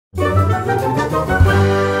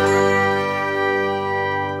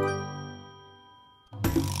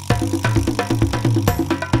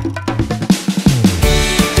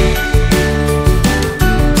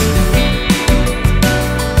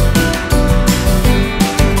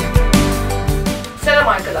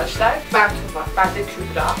Ben de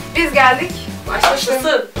Kübra. Biz geldik.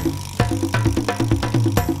 Başlasın.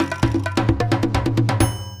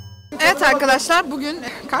 Evet arkadaşlar, bugün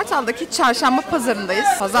Kartal'daki çarşamba pazarındayız.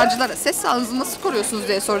 Pazarcılara ses sağlığınızı nasıl koruyorsunuz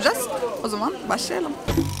diye soracağız. O zaman başlayalım.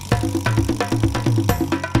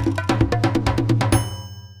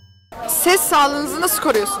 Ses sağlığınızı nasıl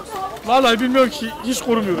koruyorsunuz? Vallahi bilmiyorum ki, hiç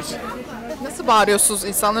korumuyoruz. Nasıl bağırıyorsunuz,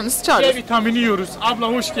 insanları nasıl çağırıyorsunuz? C vitamini yiyoruz. Abla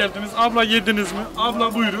hoş geldiniz, abla yediniz mi?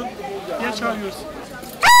 Abla buyurun. Diye çağırıyoruz.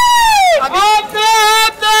 Abla!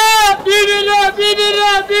 1 lira, 1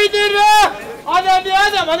 lira, 1 lira!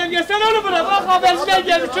 Adam gelsene oğlum buraya. Bak haberciler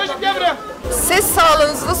geldi, çocuk gel buraya. Ses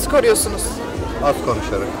sağlığınızı nasıl koruyorsunuz? Az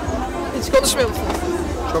konuşarak. Hiç konuşmuyor musunuz?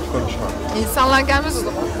 Çok konuşmam. İnsanlar gelmez o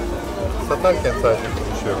zaman. Satarken sadece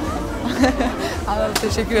konuşuyorum. Anladım,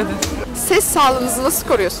 teşekkür ederim. Ses sağlığınızı nasıl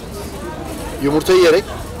koruyorsunuz? Yumurta yiyerek.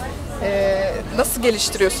 Nasıl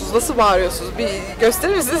geliştiriyorsunuz, nasıl bağırıyorsunuz? Bir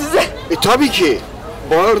gösterir misiniz size? Tabii ki.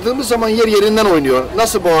 Bağırdığımız zaman yer yerinden oynuyor.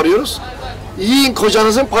 Nasıl bağırıyoruz? Yiyin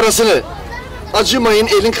kocanızın parasını. Acımayın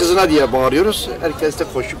elin kızına diye bağırıyoruz. Herkes de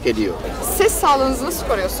koşup geliyor. Ses sağlığınızı nasıl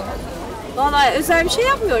koruyorsunuz? Vallahi özel bir şey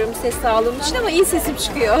yapmıyorum ses sağlığım için ama iyi sesim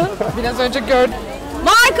çıkıyor. Biraz önce gördüm.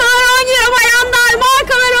 Markalar 10 lira bayanlar,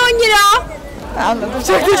 markalar 10 lira. Anladım,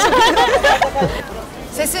 çok teşekkür ederim.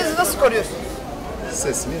 Sesinizi nasıl koruyorsunuz?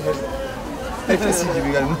 Sesimi herkesi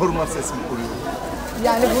gibi yani normal sesimi koruyorum.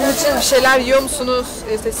 Yani bunun için bir şeyler yiyor musunuz?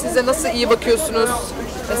 Size nasıl iyi bakıyorsunuz?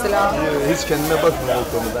 Mesela. Hiç kendime bakmıyorum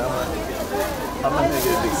o konuda ama ne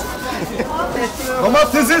geleceksin?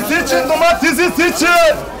 Domatesi seçin, domatesi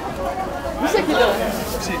seçin! Bu şekilde mi?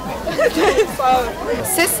 Sağ olun.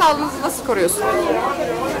 Ses sağlığınızı nasıl koruyorsunuz?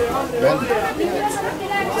 Ben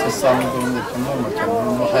ses sağlığım durumundayken normal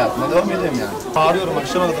kendimi hayatıma devam ediyorum yani. Bağırıyorum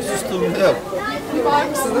akşama kadar sustuğumda yok. Bir bağırır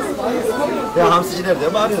mısınız? Ya hamsiciler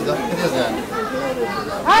de bağırıyoruz da ediyoruz yani.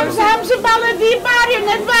 Hamsi balığı deyip bağırıyor,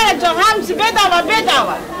 ne bağıracak? Hamsi bedava,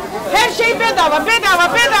 bedava. Her şey bedava,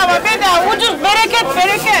 bedava, bedava, bedava. Ucuz, bereket,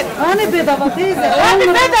 bereket. Hani bedava teyze? Hani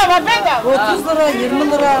bedava, bedava. 30 lira,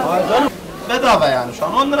 20 lira. Bedava yani şu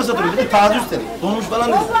an 10 lira satılıyor. Bir de taze üstelik. Donmuş falan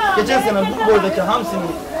değil. Geçen sene bu boydaki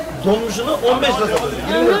hamsinin donmuşunu 15 lira satılıyor.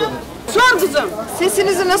 20 lira satılıyor. Sor kızım.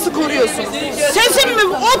 Sesinizi nasıl koruyorsunuz? Sesimi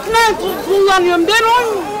otla kullanıyorum. Ben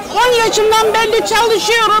 10 yaşından belli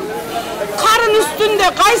çalışıyorum. Karın üstünde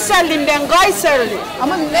Kayserliyim ben, Kayserli.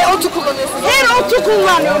 Ama ne otu kullanıyorsunuz? Her otu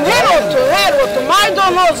kullanıyorum, her otu.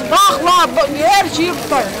 Maydanoz, bakla, her şeyi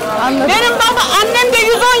kullanıyorum. Benim annem de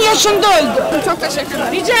 110 yaşında öldü. Çok teşekkür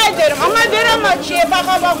ederim. Rica ederim ama veremem şeye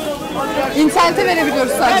bak. İnternete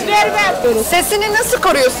verebiliyoruz sadece. Ver. Sesini nasıl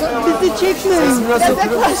koruyorsun? Bizi çekmeyin.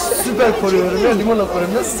 Süper koruyorum ya. Limonla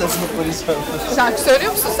koruyorum. Nasıl sesimi koruyacağım? Şarkı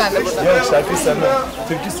söylüyor musun sen de burada? Yok şarkı sevmem.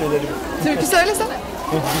 Türkü söylerim. Türkü söylesene.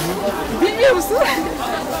 Bilmiyor musun?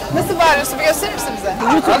 Nasıl bağırıyorsun? Bir gösterir misin bize?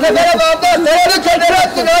 Hadi merhaba abla. Nerede kendini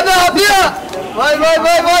attın? Hadi abi ya. Vay.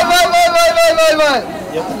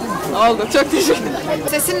 Oldu. Çok teşekkür ederim.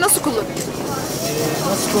 Sesini nasıl kullanıyorsun?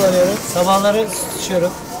 Nasıl kullanıyorum? Sabahları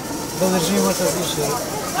içiyorum. Bıldırcın yumurtası içiyorum.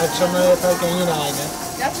 Akşamları yatarken yine aynı.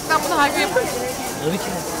 Gerçekten bunu her gün yapıyor musun? Tabii ki.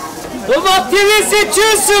 Domatesi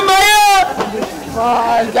seçiyorsun baya.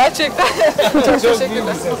 Vay, gerçekten. Çok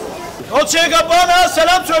teşekkürler. Dolce Gabbana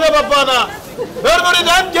selam söyle babana.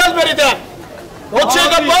 Burberry'den gel Berry'den. Dolce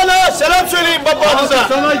Gabbana selam söyleyin babanıza.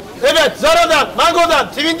 Evet, Zara'dan, Mango'dan,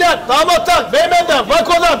 Twin'den, Damat'tan, Beymen'den,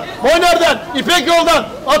 Vako'dan, Moyner'den, İpek Yol'dan,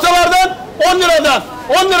 Atalar'dan 10 liradan,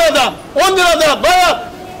 10 liradan baya.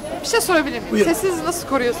 Bir şey sorabilir miyim? Buyurun. Sesinizi nasıl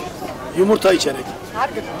koruyorsunuz? Yumurta içerek. Her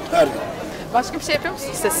gün. Her gün. Başka bir şey yapıyor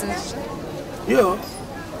musunuz sesiniz için? Yok.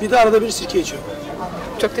 Bir de arada bir sirke içiyorum.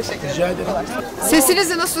 Çok teşekkür ederim. Rica ederim.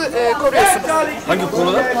 Sesinizi nasıl koruyorsunuz? Hangi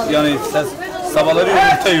konuda? Yani sen sabahları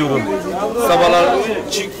yumurta yiyorum. Sabahlar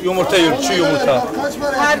yumurta yiyorum, çiğ yumurta.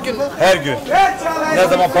 Her gün. Her gün. Ne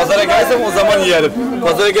zaman pazara gelsem o zaman yerim.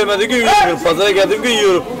 Pazara gelmediği gün yiyorum. Pazara geldiğim gün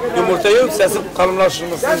yiyorum. Yumurta yiyorum, sesim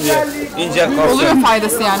kalınlaşmasın diye. İnce kalsın. Oluyor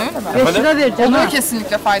faydası yani öyle mi? Efendim? Oluyor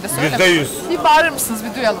kesinlikle faydası öyle mi? %100. Bir bağırır mısınız?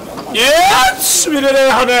 Bir duyalım. Yes! Bir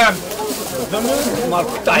liraya hanım.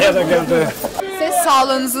 Markutaya da geldi. Ses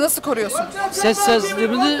sağlığınızı nasıl koruyorsunuz? Ses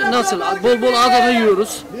seslerini nasıl? Bol bol Adana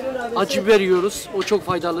yiyoruz. Acı biber yiyoruz. O çok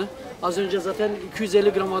faydalı. Az önce zaten 250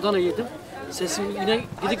 gram Adana yedim. Sesim yine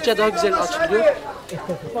gidikçe daha güzel açılıyor.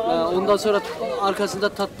 Ondan sonra arkasında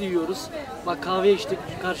tatlı yiyoruz. Bak kahve içtik.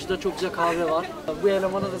 Karşıda çok güzel kahve var. Bu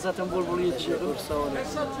elemana da zaten bol bol yetişiyorum. Sağ olun.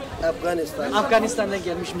 Afganistan'dan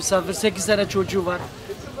gelmiş misafir. 8 tane çocuğu var.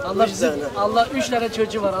 Allah 3 tane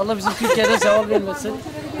çocuğu var. Allah bizim Türkiye'de zeval vermesin.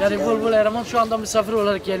 Yani bol bol eleman şu anda misafir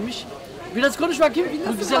olarak gelmiş. Biraz konuş bakayım.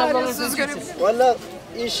 Bu güzel ablalar. Görüyor musunuz? Valla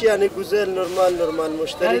İş yani güzel, normal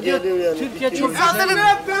müşteri geliyor yani. Türkiye 2 çok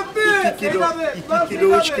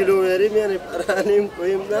kilo, 3 kilo vereyim yani para alayım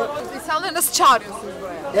koyayım da. İnsanları nasıl çağırıyorsunuz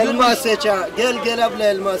buraya? Elma seç ha. Gel abla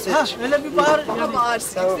elma seç. öyle bir bağır. Ama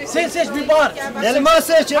bağırsın. Sen seç bir bağır. Elma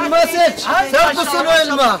seç. Sen misin o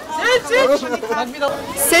elma?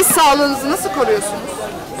 Ses sağlığınızı nasıl koruyorsunuz?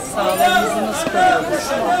 Sağlığımızı nasıl koruyoruz?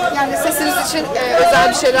 Yani sesiniz için özel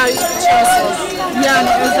bir şeyler içiyor musunuz? Yani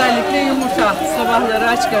özellikle yumurta. Sabahları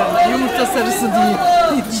aç karnına. Yumurta sarısı değil.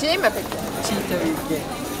 Şey mi peki? Çiğ tabii ki.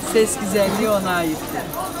 Ses güzelliği ona aittir.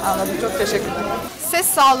 Anladım, çok teşekkür ederim. Ses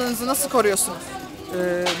sağlığınızı nasıl koruyorsunuz?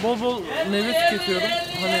 Bol bol meyve tüketiyorum.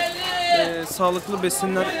 Hani sağlıklı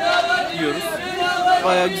besinler yiyoruz.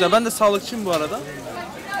 Bayağı güzel. Ben de sağlıkçıyım bu arada.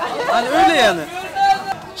 Hani öyle yani.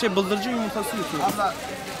 Bıldırcın yumurtası yiyorum.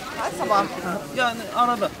 Her sabah. Yani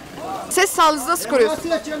arada. Ses sağlığınızı nasıl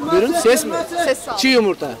koruyorsunuz? Buyurun, ses mi? Ses sağlığı. Çiğ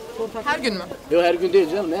yumurta. Her gün mü? Yok her gün değil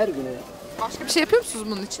canım, her gün. Başka bir şey yapıyor musunuz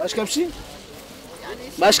bunun için? Başka bir şey?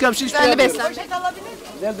 Başka bir şey hiçbir şey Düzenli yapmıyorum. beslenmek.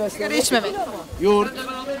 Güzel beslenmek. Sigara içmemek. Yoğurt,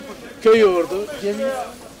 köy yoğurdu, ceviz.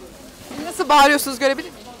 Nasıl bağırıyorsunuz görebilir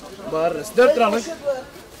miyim? Bağırırız. 4 liralık.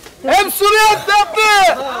 Hem Suriye yaptı!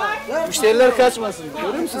 Müşteriler kaçmasın.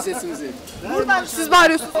 Görüyor musun sesimizi? Buradan siz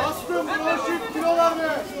bağırıyorsunuz.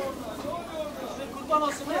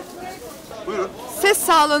 Buyurun. Ses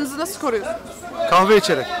sağlığınızı nasıl koruyorsunuz? Kahve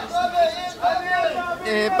içerek.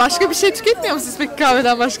 Başka bir şey tüketmiyor musunuz peki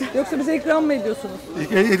kahveden başka? Yoksa bize ikram mı ediyorsunuz?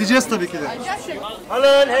 Edeceğiz tabii ki de.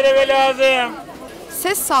 Alın hele lazım.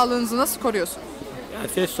 Ses sağlığınızı nasıl koruyorsunuz? Yani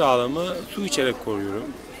ses sağlığımı su içerek koruyorum.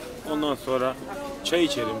 Ondan sonra çay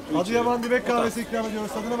içerim. Adıyaman Dibek kahvesi ikram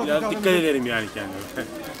ediyoruz. Tadına bakın Biraz kahvemize. dikkat ederim yani kendime.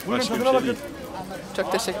 Buyurun Başka bir tadına şey bakın. değil.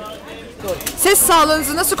 Çok teşekkür ederim. Ses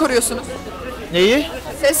sağlığınızı nasıl koruyorsunuz? Neyi?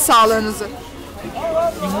 Ses sağlığınızı.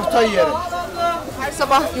 Yumurta yiyelim. Her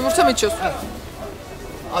sabah yumurta mı içiyorsunuz?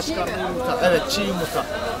 Aç karnı yumurta. Evet, çiğ yumurta.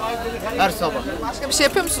 Her sabah. Başka bir şey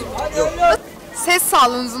yapıyor musunuz? Yok. Ses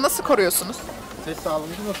sağlığınızı nasıl koruyorsunuz? Ses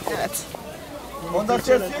sağlığımızı nasıl koruyoruz? Evet. Ondan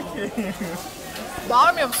ses yok ki.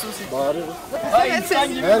 Bağırmıyor musunuz? Bağırırız. Evet, ses.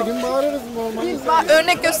 Her gün bağırırız normalde.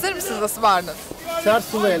 Örnek gösterir misiniz nasıl bağırdınız? Sert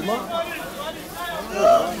sulu elma.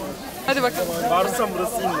 Hadi bakalım. Bağırsam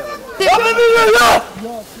burası indi.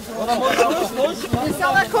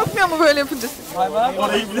 İnsanlar korkmuyor mu böyle yapınca?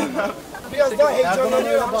 Orayı bilemem. Biraz daha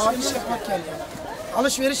heyecanlanıyor alışveriş yaparken yani.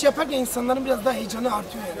 Alışveriş yaparken insanların biraz daha heyecanı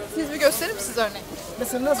artıyor yani. Siz bir gösterir misiniz örnek?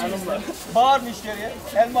 Mesela nasıl gösterir? Bağır müşteriye.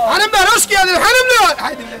 Elma. Hanımlar hoş geldiniz hanımlar.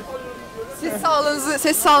 Haydi.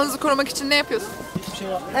 Ses sağlığınızı korumak için ne yapıyorsunuz? Hiçbir şey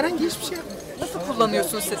yok. Herhangi hiçbir şey yok. Nasıl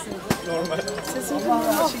kullanıyorsunuz sesinizi? Normal. Sesini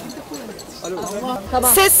normal şekilde kullanıyoruz.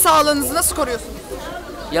 Tamam. Ses sağlığınızı nasıl koruyorsunuz?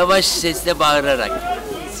 Yavaş sesle bağırarak.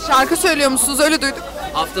 Şarkı söylüyor musunuz? Öyle duyduk.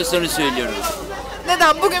 Hafta sonu söylüyoruz.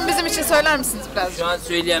 Neden? Bugün bizim için söyler misiniz biraz? Şu an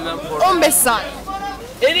söyleyemem. 15 saniye.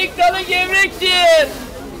 Erik dalı gevrektir.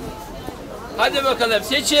 Hadi bakalım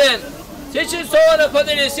seçin. Seçin soğanı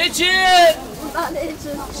patates seçin.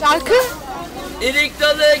 Şarkı? Erik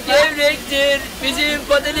dalı gevrektir. Bizim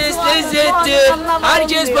patates lezzettir.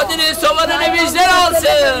 Herkes patates soğanını bizden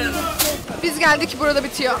alsın. Biz geldik, burada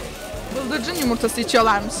bitiyor. Bıldırcın yumurtası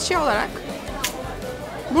içiyorlarmış şey olarak.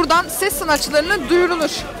 Buradan ses sanatçılarına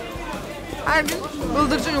duyurulur. Her gün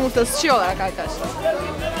bıldırcın yumurtası çiğ olarak arkadaşlar.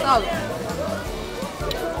 Sağ olun.